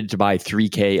accredited to buy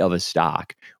 3K of a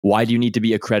stock. Why do you need to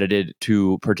be accredited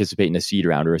to participate in a seed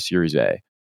round or a Series A?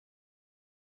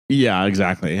 Yeah,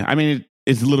 exactly. I mean,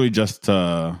 it's literally just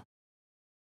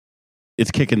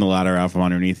it's kicking the ladder out from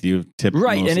underneath you.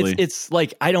 Right, mostly. And it's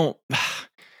like, I don't.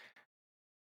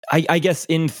 I guess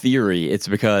in theory, it's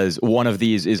because one of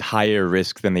these is higher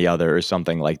risk than the other or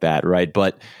something like that, right?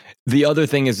 But the other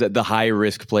thing is that the high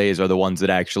risk plays are the ones that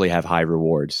actually have high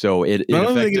rewards. So it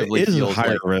effectively feels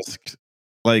higher like risk.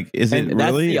 Like, is it really?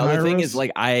 That's the other thing risk? Is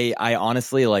like, I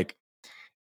honestly, like,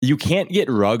 you can't get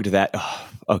rugged that.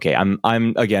 Okay, I'm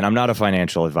not a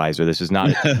financial advisor. This is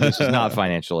not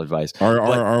financial advice.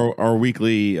 Our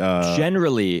weekly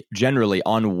generally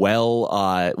on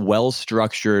well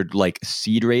structured like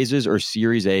seed raises or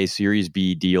Series A, Series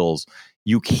B deals,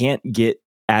 you can't get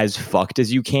as fucked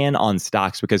as you can on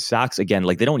stocks, because stocks, again,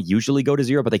 like, they don't usually go to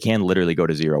zero, but they can literally go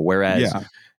to zero. Whereas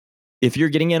if you're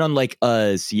getting in on like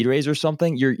a seed raise or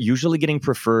something, you're usually getting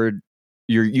preferred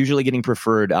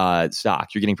stock.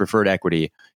 You're getting preferred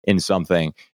equity in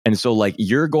something. And so, like,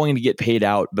 you're going to get paid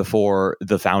out before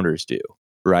the founders do,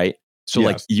 right? So,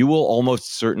 like, you will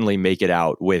almost certainly make it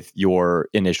out with your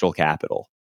initial capital.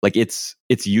 Like, it's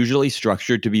usually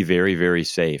structured to be very, very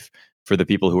safe for the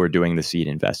people who are doing the seed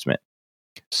investment.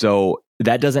 So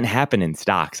that doesn't happen in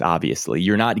stocks, obviously.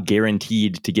 You're not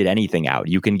guaranteed to get anything out.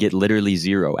 You can get literally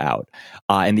zero out.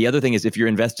 And the other thing is, if you're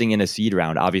investing in a seed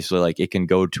round, obviously, like, it can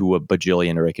go to a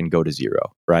bajillion or it can go to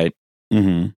zero, right?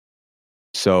 Mm-hmm.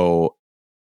 So,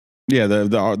 yeah,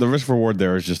 the risk reward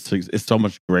there is just, it's so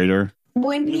much greater.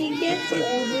 When he gets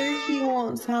older, he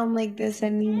won't sound like this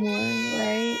anymore,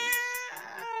 right?